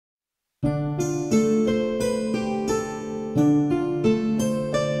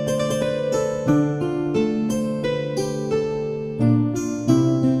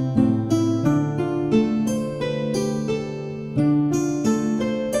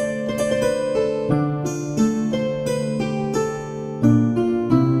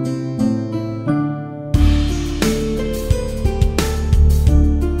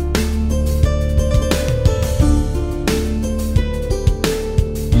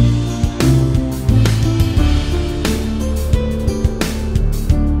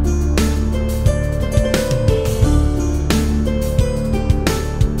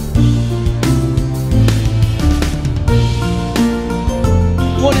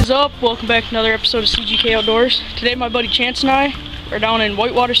is up? Welcome back to another episode of CGK Outdoors. Today my buddy Chance and I are down in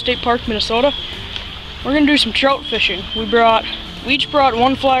Whitewater State Park, Minnesota. We're gonna do some trout fishing. We each brought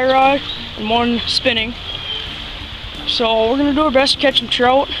one fly rod and one spinning. So we're gonna do our best to catch some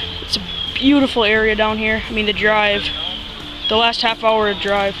trout. It's a beautiful area down here. I mean, the last half hour of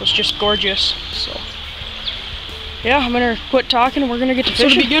drive was just gorgeous. So yeah, I'm gonna quit talking and we're gonna get to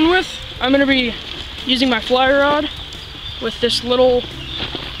fishing. So to begin with, I'm gonna be using my fly rod with this little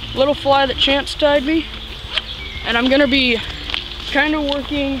fly that Chance tied me, and I'm gonna be kind of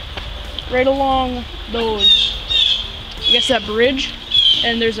working right along those, I guess that bridge,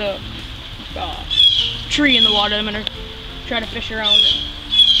 and there's a tree in the water. I'm gonna try to fish around it.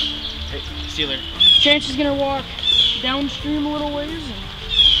 Hey, see you later. Chance is gonna walk downstream a little ways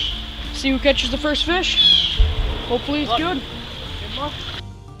and see who catches the first fish. Hopefully it's good. Good luck.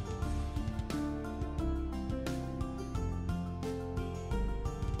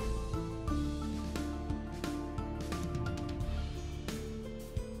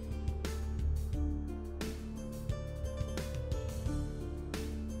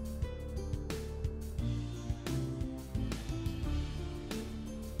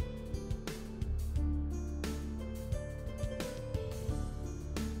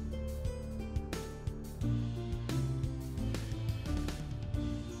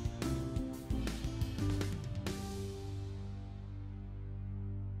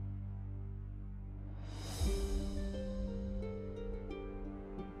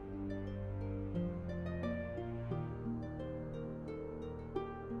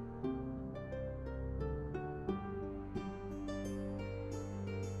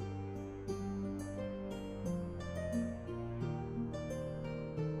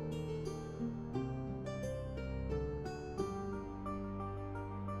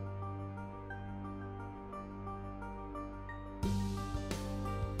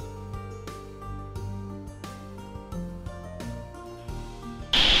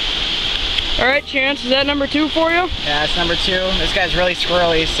 Alright, Chance, is that number 2 for you? Yeah, that's number 2. This guy's really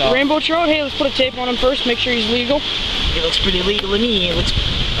squirrely, so. Rainbow trout? Hey, let's put a tape on him first, make sure he's legal. He looks pretty legal to me. It looks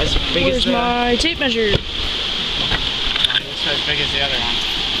as big Where's as the... my tape measure? It looks as big as the other one.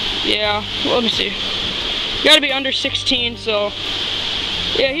 Yeah, well, let me see. Gotta be under 16, so.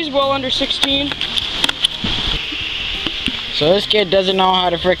 Yeah, he's well under 16. So this kid doesn't know how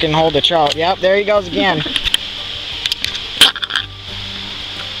to frickin' hold a trout. Yep, there he goes again.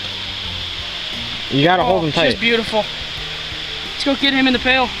 You gotta hold him tight. This is beautiful. Let's go get him in the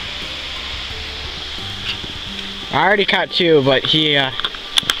pail. I already caught 2, but oh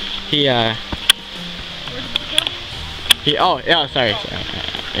yeah, sorry.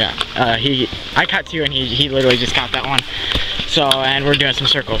 Yeah, I caught 2 and he literally just caught that one. So, and we're doing some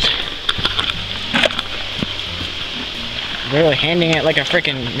circles. Literally handing it like a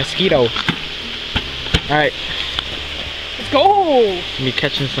freaking mosquito. Alright. Let's go! Be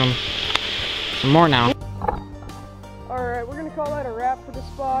catching some more now. Alright, we're gonna call that a wrap for this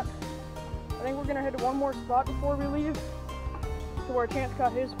spot. I think we're gonna head to one more spot before we leave, to where Chance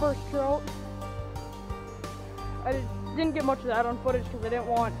caught his first trout. I didn't get much of that on footage because I didn't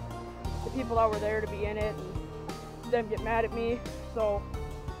want the people that were there to be in it and them get mad at me. So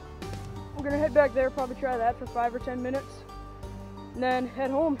we're gonna head back there, probably try that for 5 or 10 minutes, and then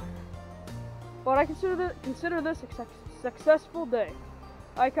head home. But I consider this a successful day.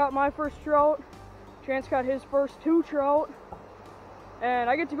 I caught my first trout, Chance caught his first 2 trout, and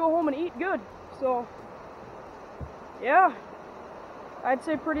I get to go home and eat good. So, yeah, I'd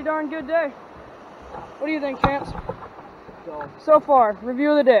say pretty darn good day. What do you think, Chance? Dope. So far,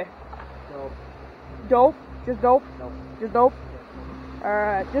 review of the day. Dope. Dope? Just dope? Dope. Just dope?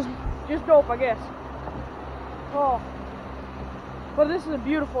 Alright, just dope, I guess. Oh, but this is a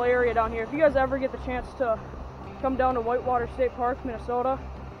beautiful area down here. If you guys ever get the chance to come down to Whitewater State Park, Minnesota,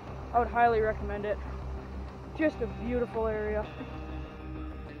 I would highly recommend it. Just a beautiful area.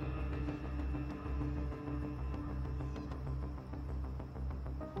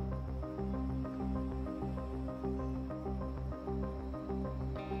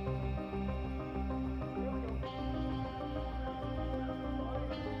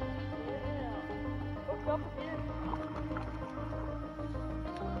 Hooked up again.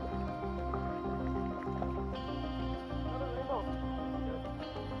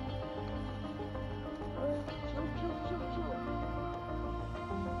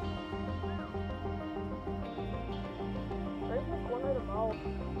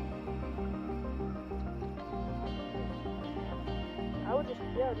 I would just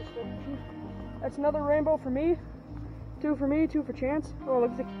that's another rainbow for me. 2 for me, 2 for Chance. Oh,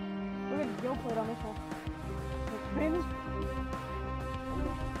 look at the gill plate on this one.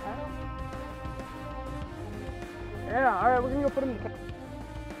 I Yeah, alright, we're gonna go put them in the car.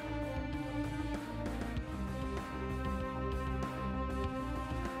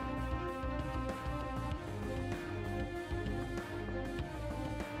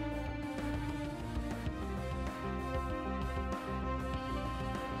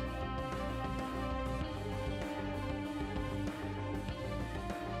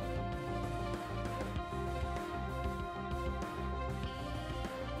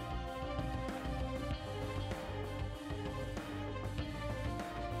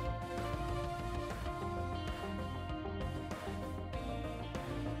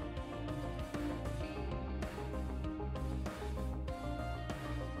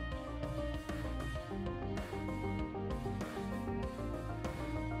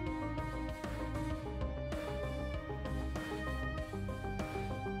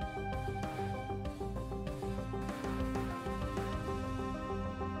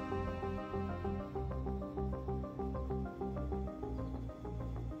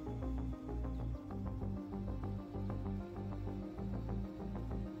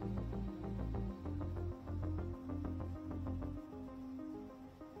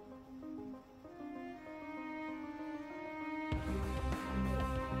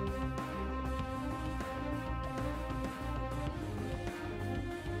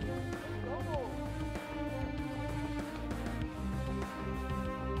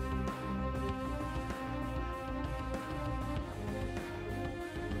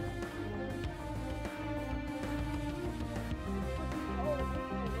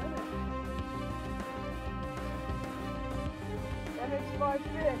 Makes 5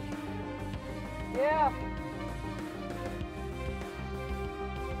 fish. Yeah.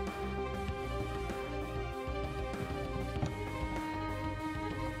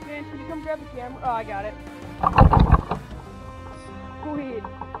 Man, can you come grab the camera? Oh, I got it. Sweet.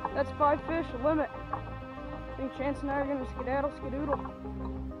 That's 5 fish, limit. I think Chance and I are gonna skedaddle,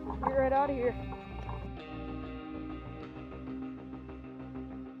 skedoodle. Get right out of here.